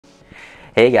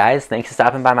Hey guys, thanks for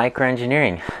stopping by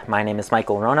Microengineering. My name is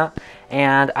Michael Rona,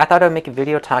 and I thought I'd make a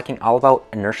video talking all about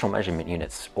inertial measurement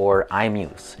units, or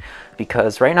IMUs,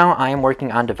 because right now I am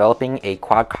working on developing a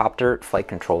quadcopter flight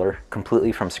controller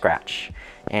completely from scratch,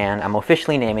 and I'm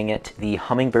officially naming it the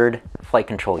Hummingbird Flight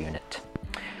Control Unit.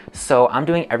 So I'm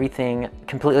doing everything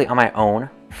completely on my own,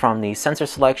 from the sensor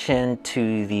selection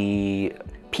to the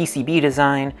PCB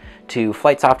design to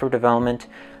flight software development.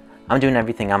 I'm doing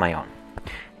everything on my own.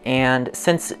 And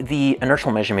since the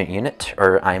inertial measurement unit,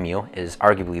 or IMU, is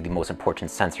arguably the most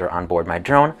important sensor on board my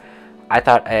drone, I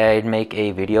thought I'd make a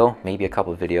video, maybe a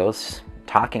couple of videos,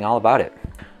 talking all about it.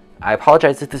 I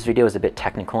apologize if this video is a bit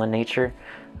technical in nature,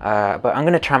 but I'm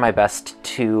going to try my best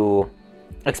to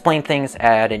explain things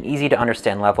at an easy to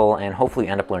understand level and hopefully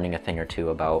end up learning a thing or two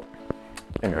about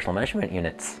inertial measurement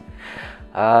units.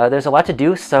 There's a lot to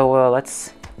do, so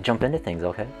let's jump into things,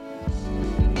 okay?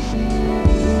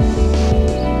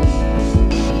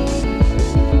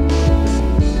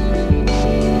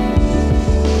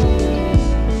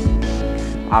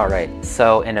 Alright,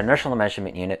 so an inertial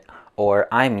measurement unit, or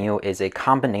IMU, is a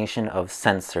combination of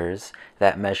sensors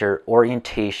that measure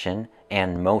orientation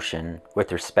and motion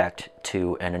with respect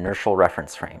to an inertial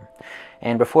reference frame.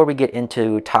 And before we get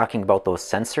into talking about those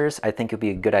sensors, I think it would be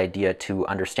a good idea to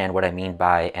understand what I mean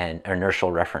by an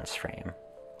inertial reference frame.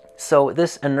 So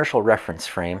this inertial reference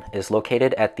frame is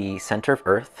located at the center of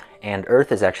Earth, and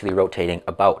Earth is actually rotating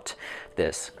about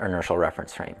this inertial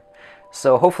reference frame.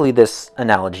 So hopefully this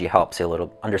analogy helps you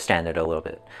understand it a little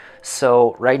bit.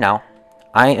 So right now,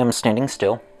 I am standing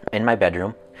still in my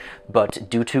bedroom, but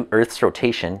due to Earth's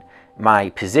rotation, my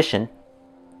position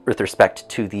with respect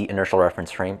to the inertial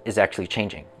reference frame is actually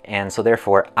changing. And so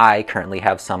therefore, I currently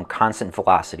have some constant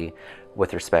velocity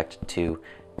with respect to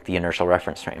the inertial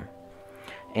reference frame.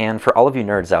 And for all of you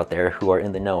nerds out there who are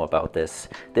in the know about this,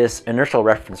 this inertial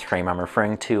reference frame I'm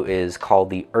referring to is called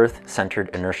the Earth-Centered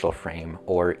Inertial Frame,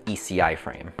 or ECI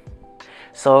frame.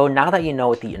 So now that you know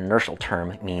what the inertial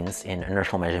term means in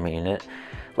inertial measurement unit,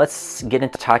 let's get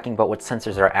into talking about what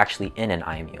sensors are actually in an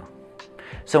IMU.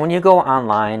 So when you go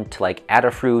online to like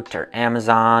Adafruit or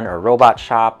Amazon or Robot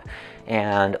Shop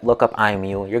and look up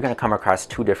IMU, you're going to come across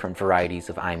two different varieties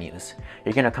of IMUs.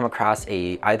 You're going to come across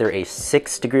either a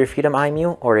 6 degree of freedom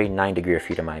IMU or a 9 degree of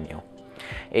freedom IMU.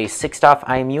 A 6-DOF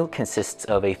IMU consists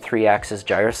of a 3-axis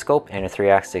gyroscope and a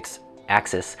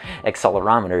 3-axis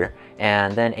accelerometer,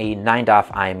 and then a 9-DOF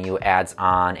IMU adds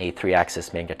on a 3-axis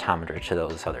magnetometer to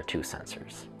those other two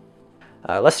sensors.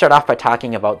 Let's start off by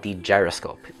talking about the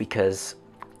gyroscope, because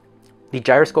the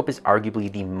gyroscope is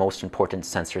arguably the most important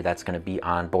sensor that's going to be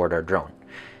on board our drone.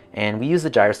 And we use the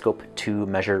gyroscope to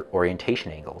measure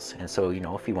orientation angles. And so,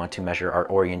 if we want to measure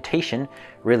our orientation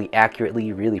really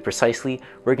accurately, really precisely,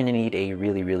 we're going to need a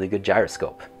really good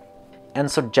gyroscope.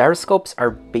 And so gyroscopes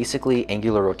are basically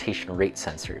angular rotation rate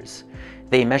sensors.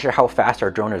 They measure how fast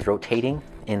our drone is rotating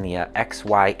in the X,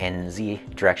 Y, and Z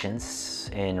directions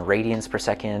in radians per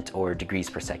second or degrees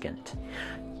per second.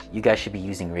 You guys should be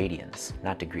using radians,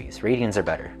 not degrees. Radians are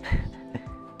better.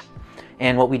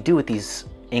 And what we do with these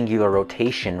angular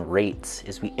rotation rates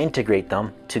is we integrate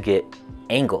them to get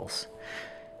angles.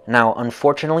 Now,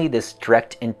 unfortunately, this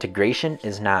direct integration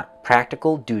is not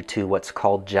practical due to what's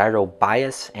called gyro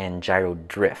bias and gyro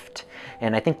drift.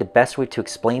 And I think the best way to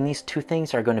explain these two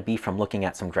things are going to be from looking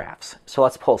at some graphs. So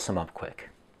let's pull some up quick.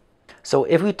 So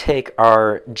if we take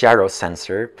our gyro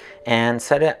sensor and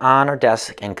set it on our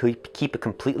desk and keep it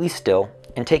completely still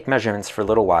and take measurements for a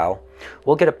little while,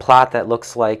 we'll get a plot that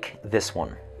looks like this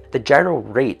one. The gyro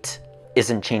rate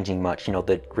isn't changing much, the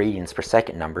radians per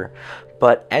second number,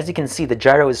 but as you can see, the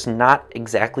gyro is not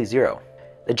exactly zero.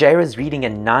 The gyro is reading a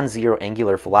non-zero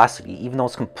angular velocity, even though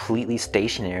it's completely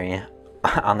stationary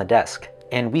on the desk.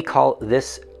 And we call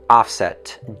this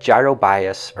offset gyro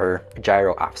bias or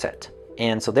gyro offset.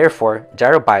 And so therefore,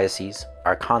 gyro biases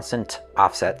are constant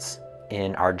offsets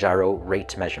in our gyro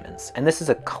rate measurements. And this is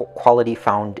a quality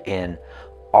found in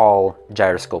all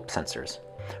gyroscope sensors.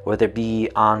 Whether it be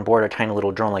on board a tiny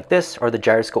little drone like this or the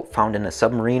gyroscope found in a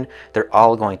submarine, they're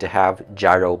all going to have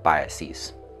gyro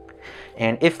biases.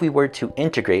 And if we were to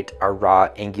integrate our raw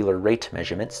angular rate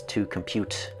measurements to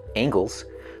compute angles,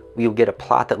 we will get a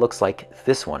plot that looks like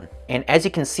this one. And as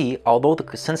you can see, although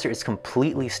the sensor is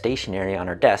completely stationary on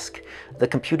our desk, the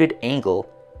computed angle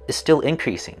is still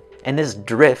increasing. And this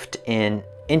drift in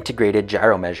integrated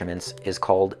gyro measurements is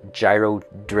called gyro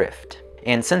drift.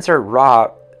 And since our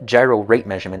raw gyro rate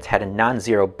measurements had a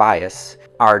non-zero bias,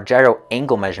 our gyro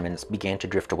angle measurements began to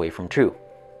drift away from true.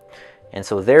 And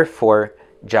so therefore,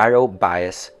 gyro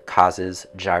bias causes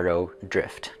gyro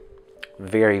drift.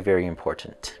 Very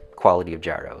important quality of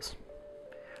gyros.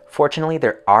 Fortunately,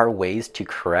 there are ways to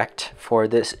correct for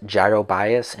this gyro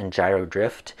bias and gyro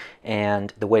drift,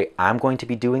 and the way I'm going to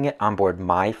be doing it on board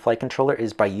my flight controller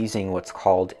is by using what's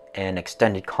called an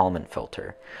extended Kalman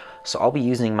filter. So I'll be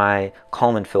using my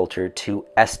Kalman filter to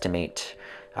estimate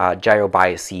gyro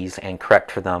biases and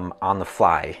correct for them on the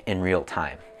fly in real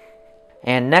time.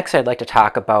 And next, I'd like to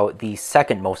talk about the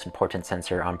second most important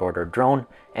sensor on board our drone,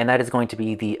 and that is going to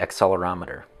be the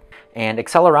accelerometer. And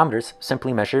accelerometers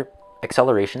simply measure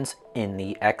accelerations in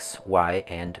the X, Y,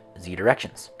 and Z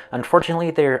directions.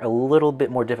 Unfortunately, they're a little bit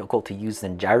more difficult to use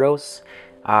than gyros,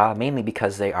 mainly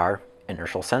because they are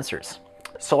inertial sensors.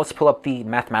 So let's pull up the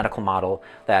mathematical model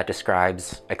that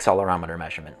describes accelerometer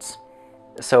measurements.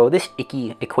 So this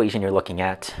icky equation you're looking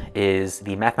at is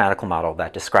the mathematical model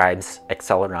that describes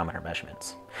accelerometer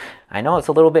measurements. I know it's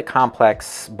a little bit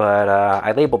complex, but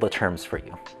I labeled the terms for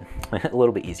you. A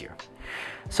little bit easier.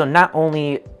 So not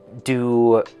only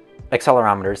do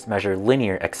accelerometers measure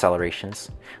linear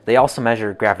accelerations, they also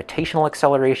measure gravitational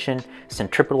acceleration,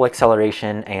 centripetal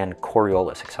acceleration, and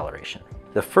Coriolis acceleration.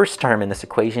 The first term in this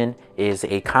equation is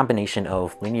a combination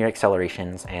of linear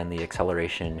accelerations and the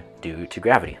acceleration due to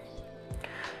gravity.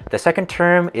 The second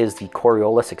term is the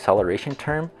Coriolis acceleration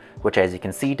term, which, as you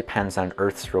can see, depends on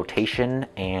Earth's rotation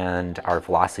and our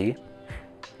velocity.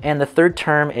 And the third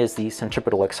term is the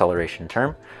centripetal acceleration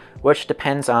term, which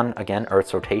depends on, again,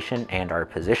 Earth's rotation and our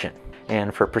position.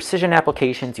 And for precision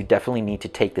applications, you definitely need to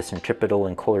take the centripetal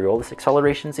and Coriolis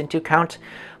accelerations into account.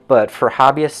 But for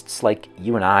hobbyists like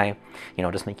you and I,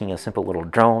 just making a simple little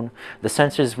drone, the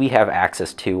sensors we have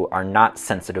access to are not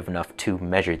sensitive enough to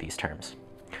measure these terms.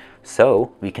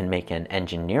 So we can make an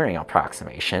engineering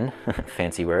approximation,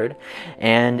 fancy word,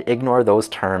 and ignore those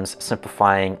terms,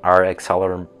 simplifying our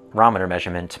accelerometer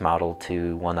measurement model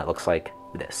to one that looks like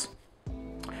this.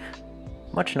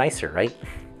 Much nicer, right?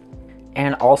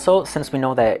 And also, since we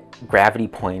know that gravity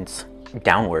points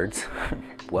downwards,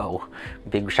 whoa,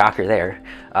 big shocker there,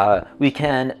 we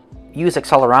can use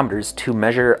accelerometers to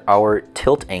measure our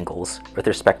tilt angles with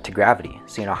respect to gravity.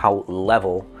 So you know how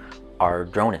level our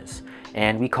drone is.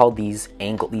 And we call these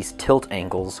tilt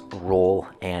angles roll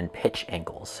and pitch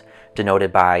angles,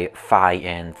 denoted by phi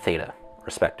and theta,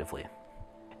 respectively.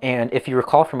 And if you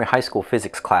recall from your high school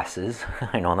physics classes,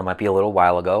 I know that might be a little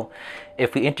while ago,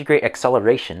 if we integrate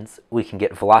accelerations, we can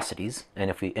get velocities, and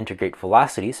if we integrate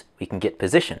velocities, we can get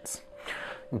positions.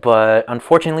 But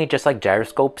unfortunately, just like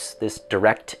gyroscopes, this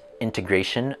direct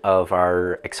integration of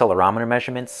our accelerometer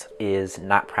measurements is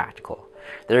not practical.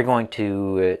 They're going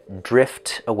to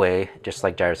drift away just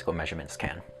like gyroscope measurements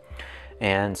can.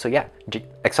 And so yeah,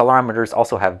 accelerometers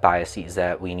also have biases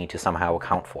that we need to somehow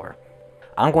account for.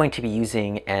 I'm going to be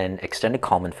using an extended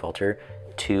Kalman filter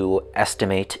to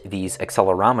estimate these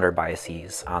accelerometer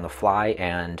biases on the fly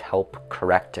and help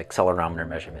correct accelerometer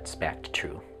measurements back to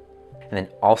true. And then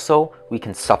also we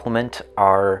can supplement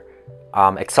our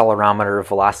accelerometer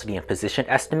velocity and position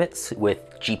estimates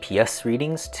with GPS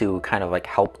readings to kind of like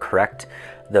help correct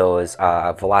those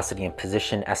velocity and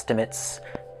position estimates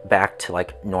back to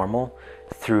like normal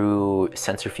through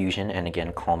sensor fusion and,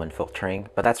 again, Kalman filtering.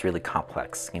 But that's really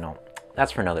complex,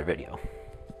 that's for another video.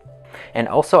 And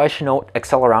also, I should note,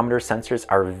 accelerometer sensors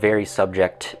are very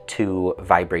subject to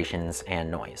vibrations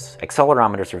and noise.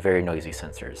 Accelerometers are very noisy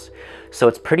sensors. So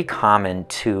it's pretty common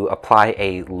to apply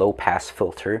a low-pass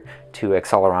filter to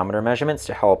accelerometer measurements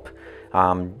to help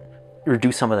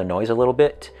reduce some of the noise a little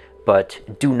bit,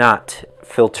 but do not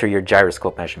filter your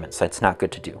gyroscope measurements. That's not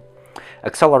good to do.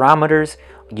 Accelerometers,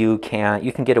 you can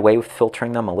get away with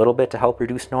filtering them a little bit to help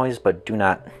reduce noise, but do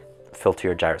not filter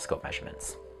your gyroscope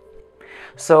measurements.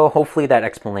 So hopefully that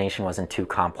explanation wasn't too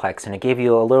complex and it gave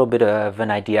you a little bit of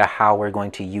an idea how we're going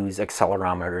to use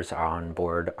accelerometers on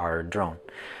board our drone.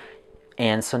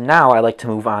 And so now I'd like to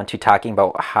move on to talking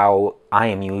about how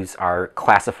IMUs are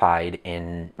classified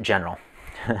in general.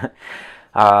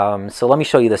 So let me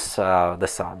show you this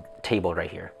table right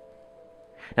here.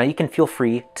 Now you can feel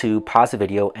free to pause the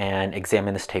video and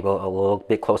examine this table a little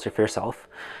bit closer for yourself,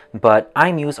 but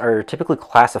IMUs are typically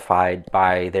classified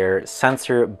by their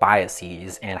sensor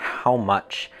biases and how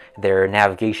much their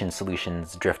navigation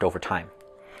solutions drift over time.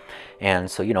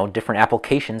 And so, different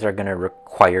applications are going to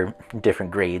require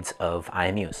different grades of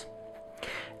IMUs.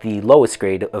 The lowest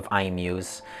grade of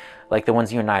IMUs, like the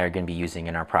ones you and I are going to be using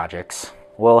in our projects,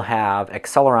 will have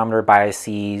accelerometer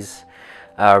biases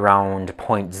around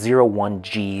 0.01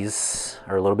 Gs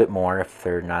or a little bit more if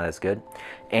they're not as good,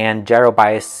 and gyro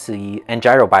biases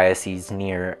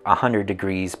near 100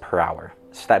 degrees per hour.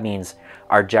 So that means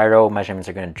our gyro measurements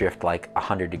are going to drift like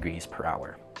 100 degrees per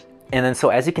hour. And then so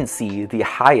as you can see, the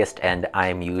highest end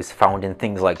IMUs found in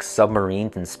things like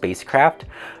submarines and spacecraft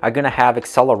are going to have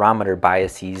accelerometer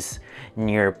biases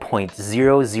near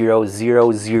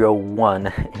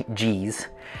 0.00001 Gs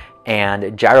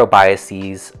and gyro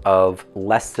biases of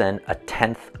less than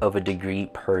 1/10 of a degree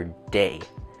per day.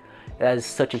 That is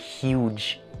such a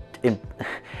huge,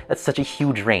 that's such a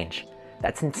huge range.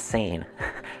 That's insane.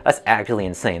 That's actually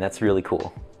insane. That's really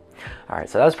cool. All right,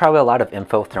 so that was probably a lot of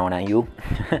info thrown at you.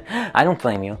 I don't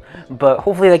blame you, but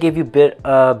hopefully that gave you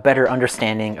a better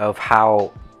understanding of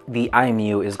how the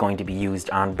IMU is going to be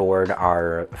used on board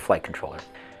our flight controller.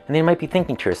 And then you might be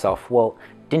thinking to yourself, well,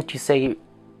 didn't you say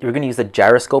you're going to use the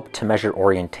gyroscope to measure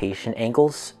orientation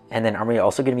angles? And then are we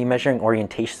also going to be measuring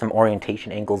some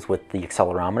orientation angles with the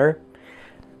accelerometer?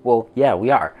 Well, yeah,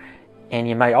 we are. And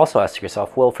you might also ask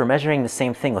yourself, well, for measuring the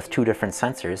same thing with two different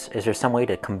sensors, is there some way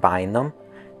to combine them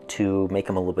to make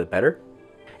them a little bit better?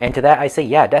 And to that I say,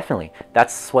 yeah, definitely.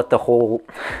 That's what the whole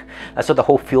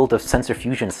field of sensor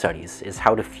fusion studies is,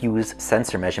 how to fuse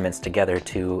sensor measurements together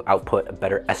to output a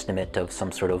better estimate of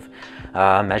some sort of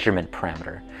measurement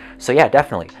parameter. So yeah,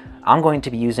 definitely. I'm going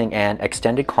to be using an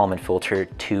extended Kalman filter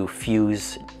to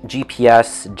fuse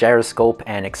GPS, gyroscope,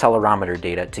 and accelerometer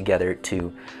data together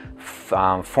to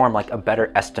form like a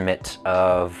better estimate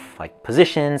of like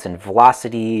positions and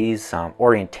velocities,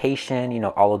 orientation, you know,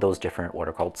 all of those different what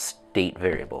are called state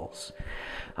variables.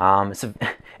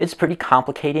 It's pretty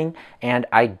complicating, and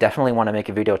I definitely want to make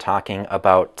a video talking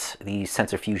about the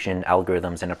sensor fusion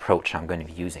algorithms and approach I'm going to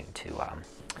be using to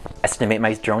estimate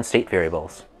my drone state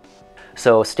variables.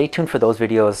 So stay tuned for those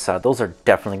videos. Those are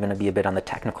definitely going to be a bit on the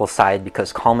technical side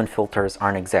because Kalman filters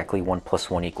aren't exactly 1 +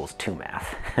 1 = 2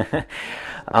 math.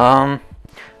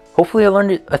 Hopefully I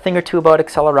learned a thing or two about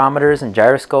accelerometers and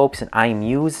gyroscopes and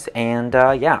IMUs, and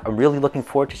yeah, I'm really looking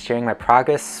forward to sharing my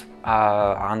progress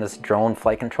on this drone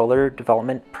flight controller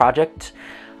development project.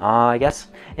 I guess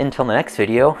until the next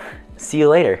video, see you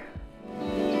later.